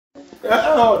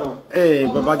Hey,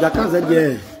 Baba Jaka said,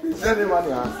 yeah. Send him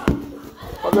money.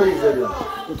 What do you say?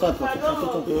 Papa,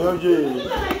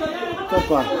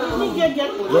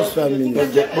 just 5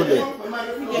 minutes.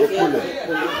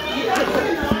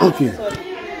 Okay.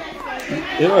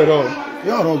 You're wrong.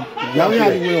 Now we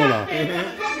are doing all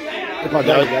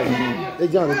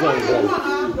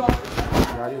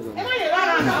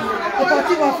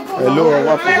hello,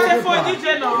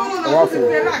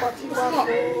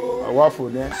 waffle.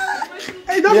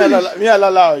 Me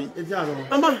allow. Hey,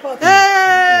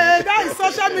 that is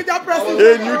social media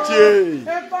president. Enogie.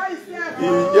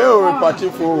 Yeah, party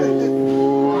for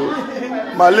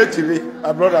my late TV,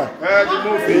 my brother.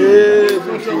 Enogie.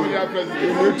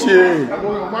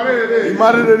 He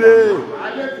married today.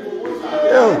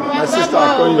 My sister,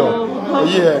 Koyo.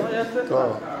 Yeah.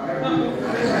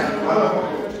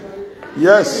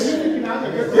 Yes.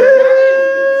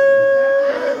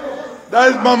 That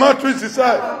is Mama Twins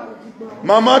inside.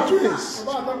 Mama Twins.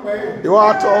 You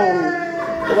are told.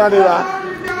 Enogie.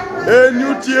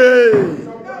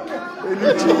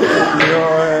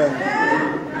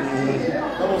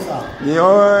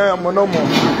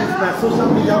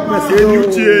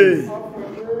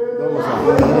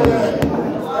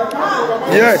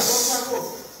 Yes,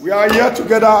 we are here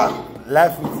together.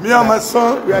 Life with me and my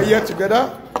son, we are here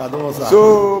together.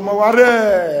 So,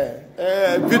 Maware,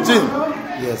 Vitin,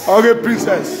 yes. Okay,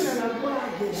 Princess.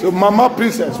 So, Mama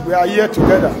Princess, we are here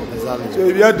together. Exactly. So,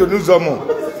 we are to do some more.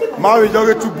 Ma we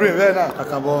joge to bring right now.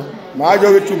 Kakabo. Ma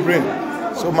joge to bring.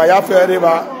 So, my affair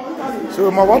river.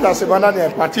 So, my water se banana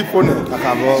party phone.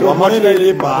 Kakabo. So, money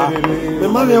river. The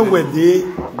money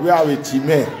we are with him.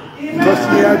 Because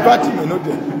we are party me no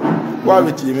dey. We are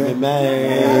with him.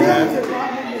 Amen.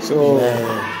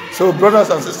 So brothers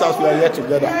and sisters, we are here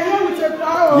together.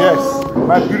 Yes,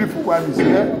 my beautiful wife is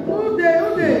here.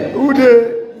 Ude.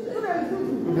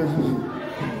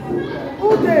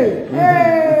 Hey,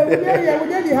 we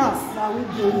there the house.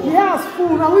 The house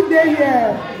full. Now we there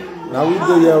here.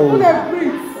 Ude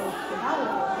breathe.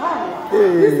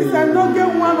 This is another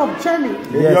one of Chemi.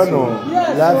 Yes,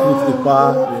 yes. Life with the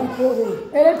power.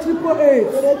 Electrical aid.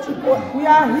 We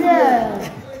are here.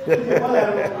 We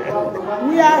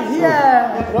are here.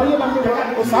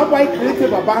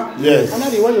 Yes.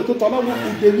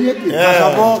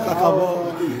 Kakabo.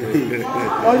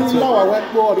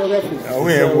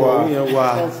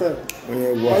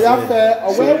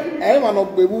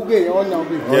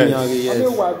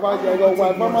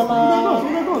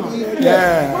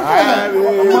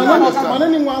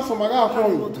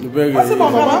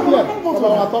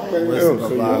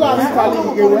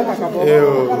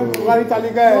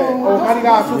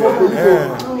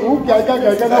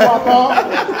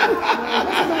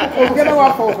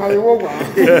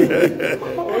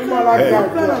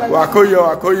 Wakoyo.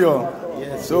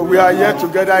 So we are here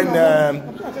together in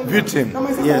Vitin.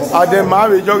 Yes. At the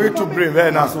marriage, you're to bring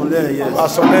right now.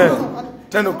 Yes.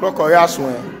 10 o'clock or yes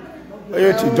when.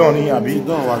 It's done here, be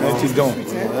done. It's done.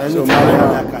 So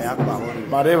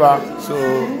Mareva. So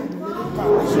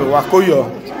Wakoyo.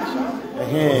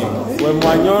 When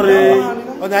Manyore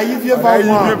on a year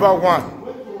for one.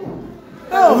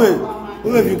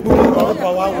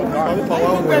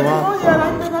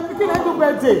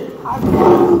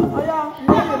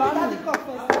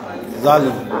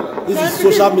 This is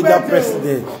social media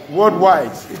president.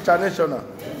 Worldwide, international.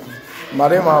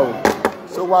 Marema.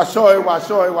 So washoy.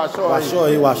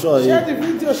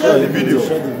 Share the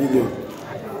video.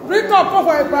 Bring up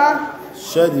for a bar.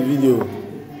 Share the video.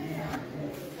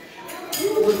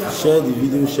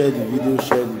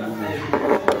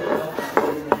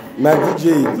 My DJ.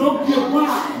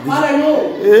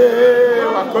 Hey,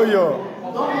 Wakoyo.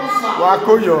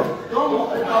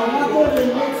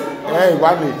 Hey,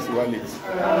 one it.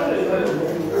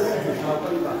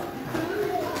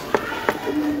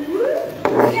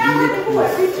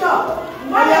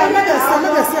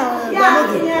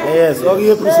 Yes,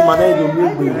 okay, please manage the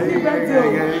movie.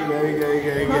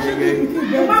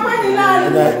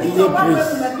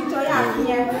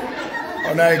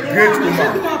 And on a great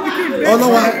woman.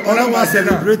 On a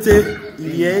celebrated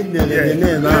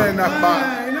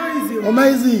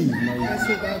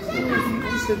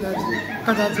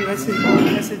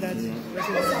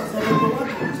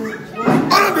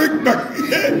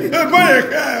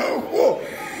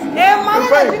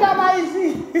amazing.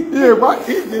 Yeah, what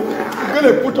is it? You're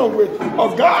gonna put up with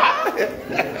God.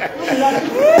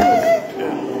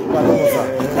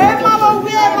 Hey, Mama,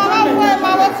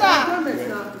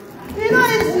 you know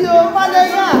it's your father,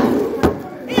 yeah.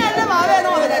 He had never read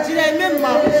all that you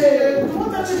remember.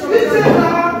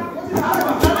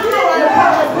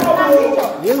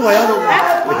 Yes, why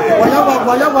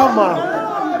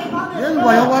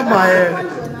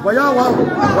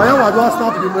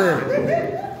stop you, man?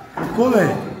 Come on.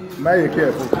 Be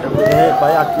careful.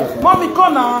 Mommy,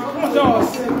 come now. Come on, Jones.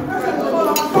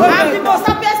 I'm the most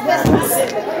happiest person.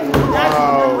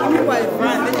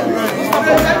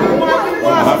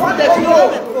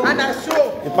 And I show.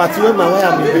 The party where my way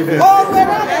I'm baby. Oh,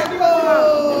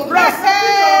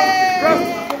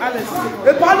 Alice.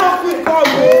 The panel will come.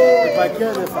 If I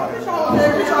care,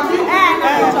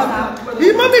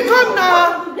 if Mommy, come now.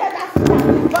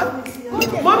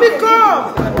 Mommy, come.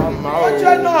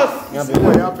 Join us.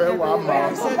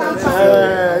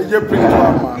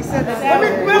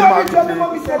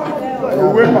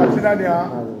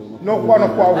 No one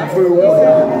of our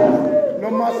no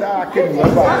matter I can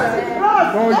remember.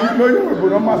 No, you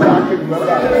no matter I can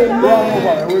remember.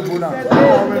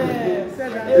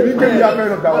 If you can be a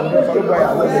friend of that one, follow by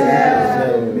our way.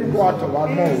 What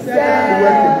one more?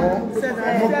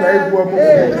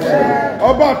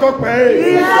 About to pay.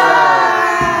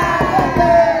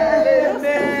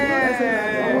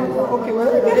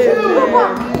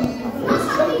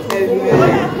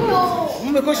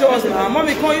 Mommy, come show us now.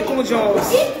 Mommy, come you come show us.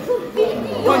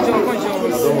 Come show us.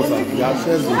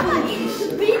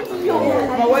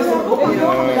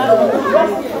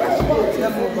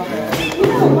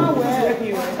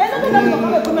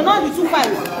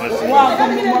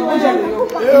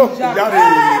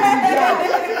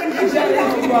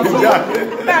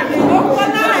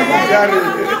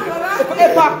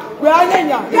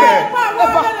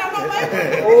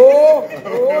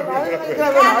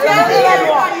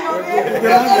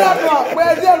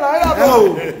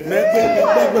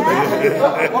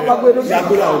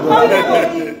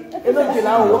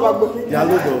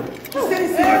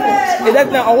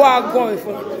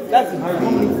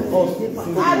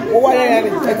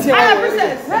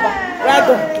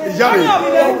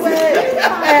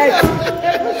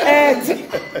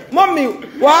 Mommy,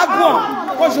 what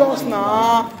what's yours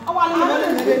now?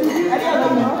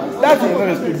 That's it.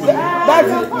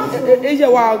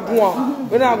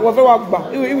 When I go for walk back,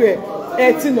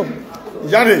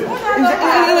 Johnny.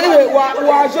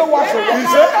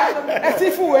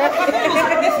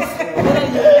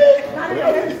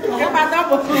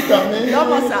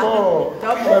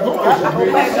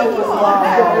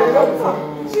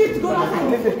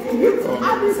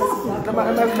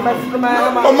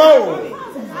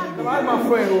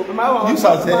 You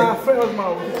shall say,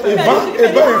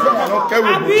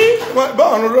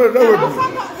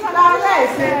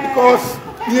 because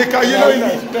you can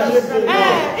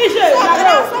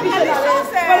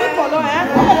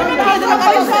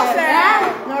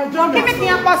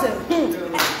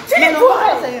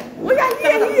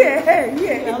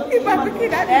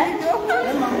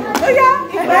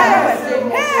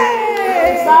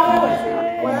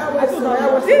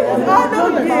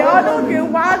Enogie,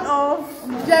 one of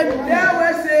them.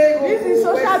 This is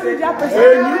social media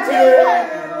president.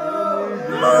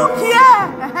 Look here.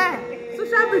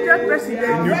 Social media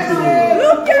president.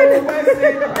 Look at it.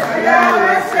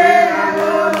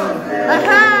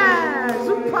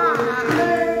 Super.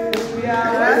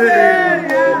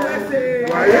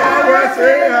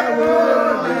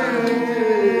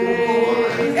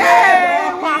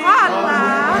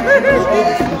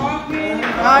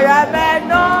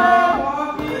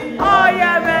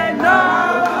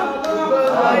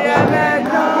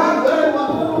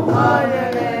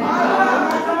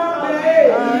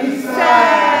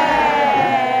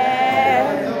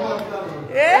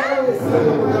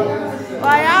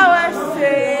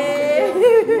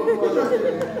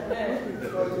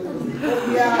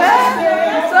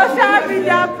 Social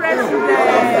media president.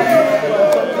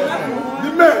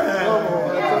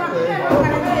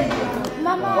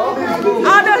 I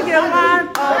don't get one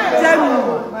of them.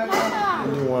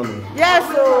 Yes,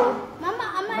 so.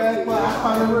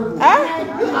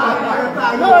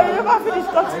 No, you never finish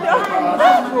talking.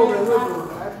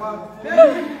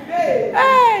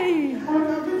 Hey!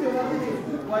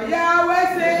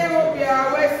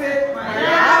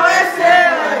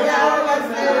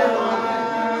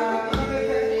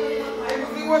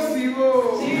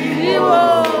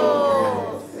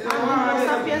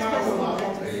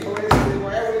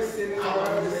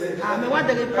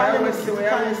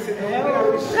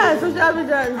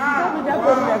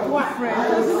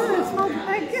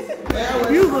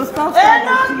 You go stop.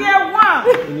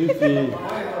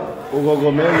 Over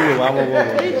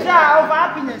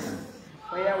happiness.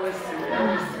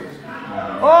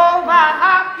 Over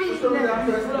happiness.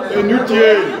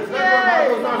 Enogie.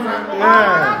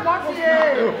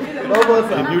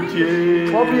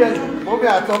 Enogie.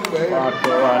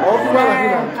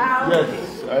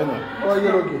 Yes. I know. Oh,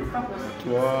 Enogie.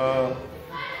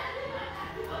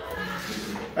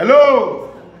 Hello.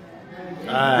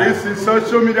 This is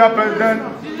social media president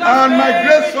and my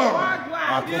great son.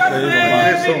 We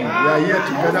are here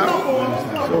together.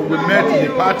 So we met in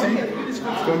the party.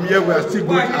 From here we are still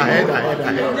going ahead.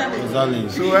 Exactly.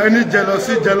 So any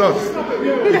jealousy, jealous.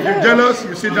 If you're jealous,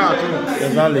 you sit down too.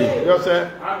 Exactly. You say?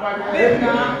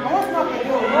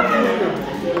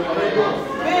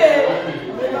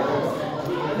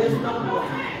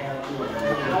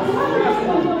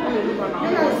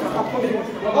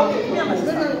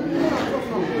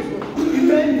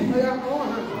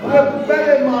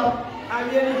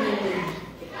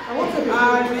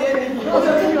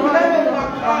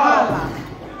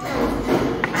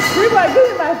 Give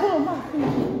me my phone, ma.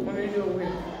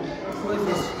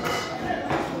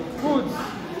 Good.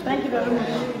 Thank you very much.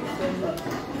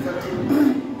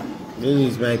 This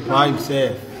is my prime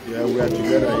self. Yeah, we are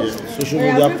together here. Social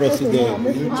media president.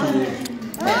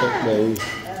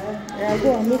 Yeah, go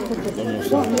and make photos.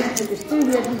 Go and make photos. Still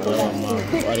here.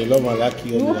 I love my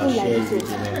lucky on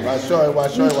the show.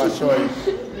 Wash.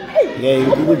 Yeah,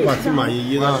 you do party, man.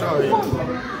 You know.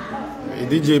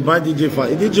 DJ, buy DJ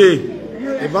fan. DJ,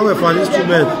 if I'm a fan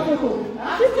instrument,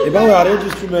 if I'm a arrange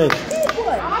instrument.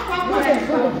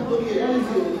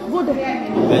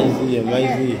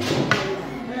 Amazing.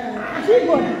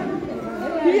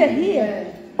 Here.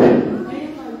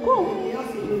 Come.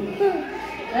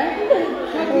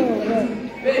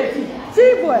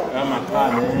 See, boy.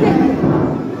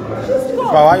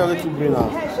 But why you get to bring her?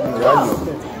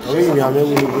 We are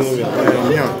making it very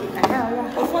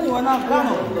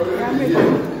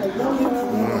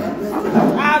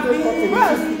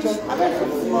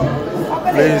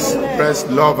Please press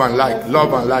love and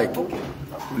like.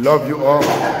 Love you all.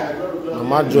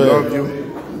 Love you.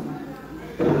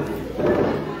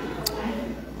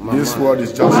 This world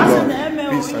is just love,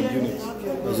 peace and unity.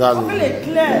 Exactly.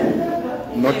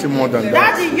 Nothing more than that.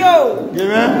 Daddy, yo.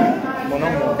 Amen.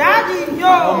 Daddy,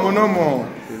 yo. No more. On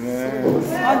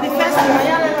the first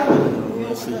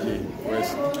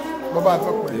Baba,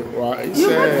 talk to you. You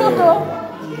want photo?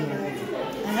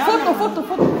 Photo.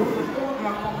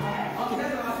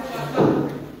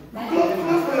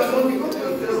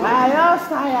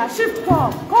 Shift,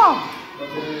 come.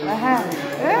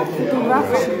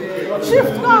 Shift,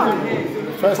 come.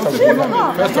 First of July.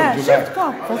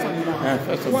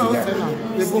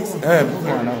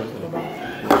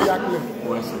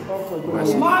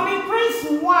 Mommy, Prince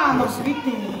one of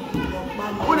beating.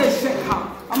 What a check out.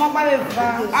 I'm about to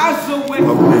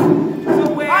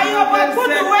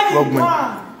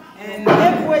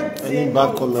any bad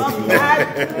comment?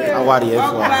 How are you?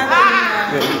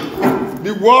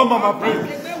 The war Mama Prince.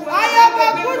 The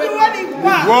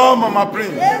war Mama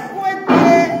Prince.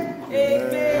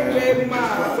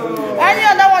 Any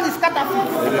other one is catapult.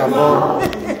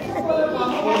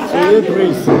 So you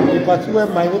Prince, in particular,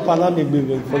 my new Panama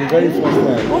for the very first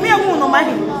time.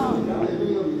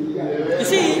 You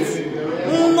see it?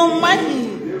 No money.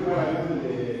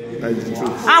 I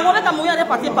wanted to move the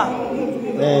paper.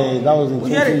 Hey, that was in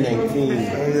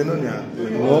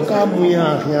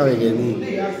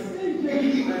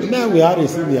 2019. Now we are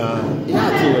receiving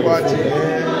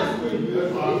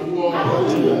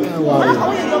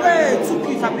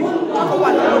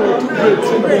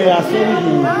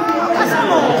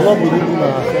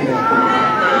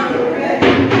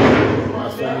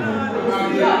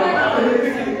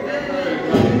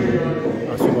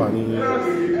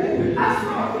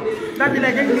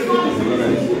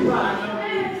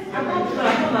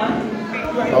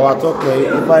our talk,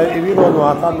 if you don't know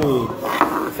how me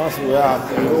first we are,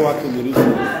 you don't want to be rich.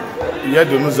 Yeah,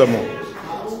 do nous avons.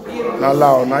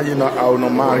 Là, on a eu nos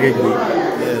mains réglées.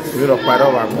 Je vais reparler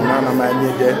à mon âme à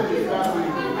m'aider.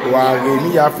 Ou à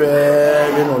Rémi a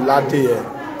fait nos lattes. Et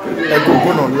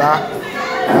qu'on a là.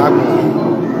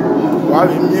 Ou à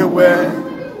Rémi, ouais.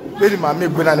 Mais ma mère,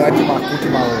 ben, elle a dit ma coute,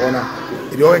 ma rona.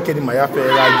 Il aurait qu'elle m'a fait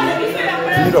rager.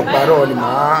 Il m'a parlé,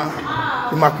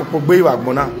 il m'a coupé à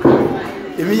mon âme.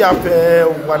 Il m'a fait,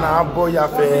 ou à boy a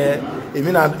fait. If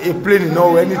you not a plane,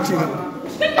 no anything,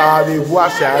 we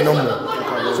wash no more.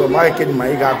 So my kid, my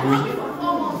gagui,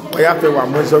 I have to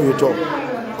one more so you talk.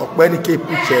 Or when he keep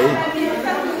picture,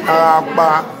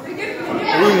 but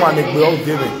we want to be all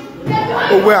given.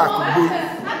 Oh, where I could be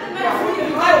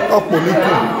up on you.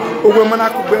 Oh, when I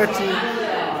could bet you,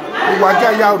 who are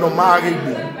getting out of my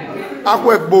baby. I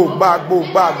work bow, back,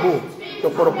 the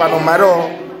Corpano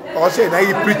Maro, or say,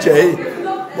 I preacher,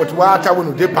 but what I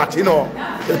want to do, Patino.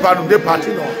 The part of the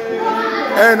party, no.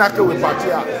 And I can with party.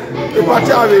 The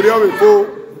party, I will go.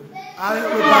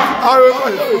 I will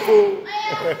go.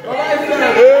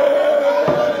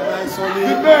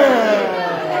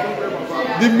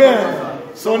 The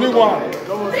man. Sonny one.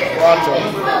 Watch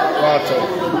out. So,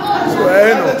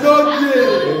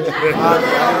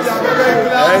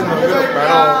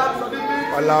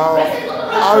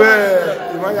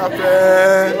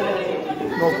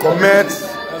 no comment,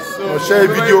 no share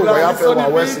video.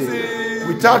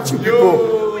 Without you people,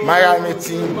 my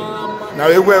team. Now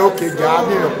we were okay.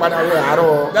 Gabi, no partner,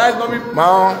 That's not me.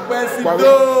 Man,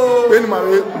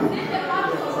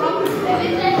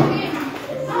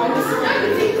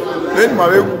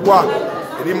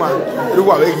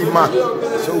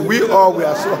 so we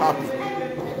are so happy.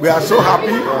 We are so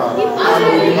happy, and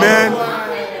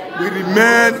we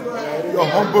remain your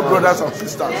humble brothers and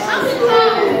sisters.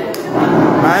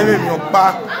 My name is your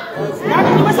pa.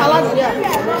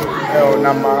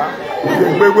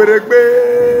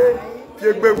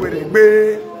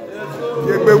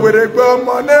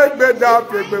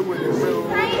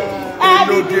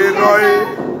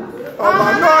 Ọmọ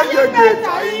náà yẹ gbé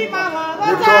tàyí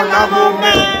ìtọ́ náà mú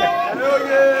mi.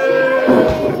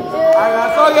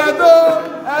 Àgàsọ́gẹ̀ tó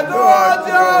ẹ̀dọ́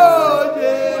ọjọ́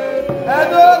òjè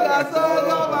ẹ̀dọ́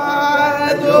gàsọ́gọ́ bá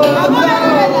ẹ̀dọ́ ọjọ́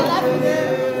òjè.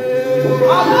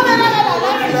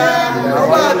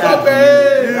 Ọwọ́ àtọ́gbẹ́.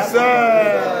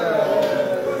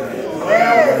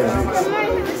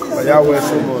 Oya well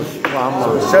so much. So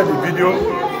share the video.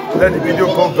 Let the video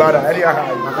go viral.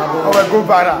 Go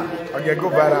viral. Okay, go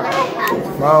viral.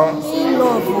 Now,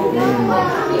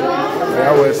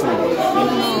 yeah, we're seeing.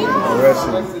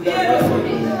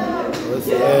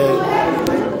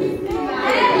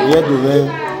 Yeah, do we?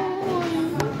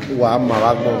 Wow, my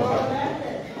God.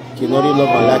 Cannot really love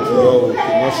my life,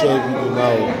 cannot share video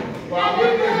now.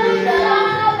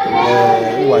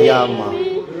 Who I am,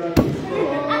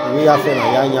 we are friends. I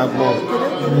am young.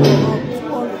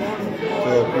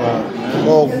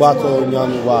 Oh, battle,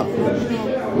 young.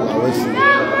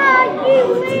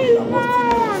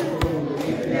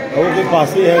 On peut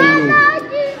passer un nous.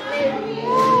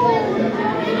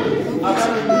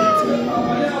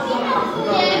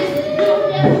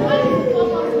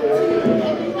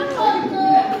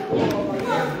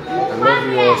 I love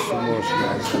you all so much,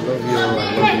 guys. I love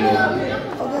you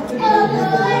all.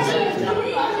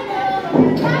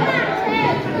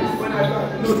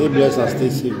 Stay blessed and stay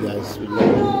safe, guys. We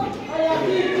love you.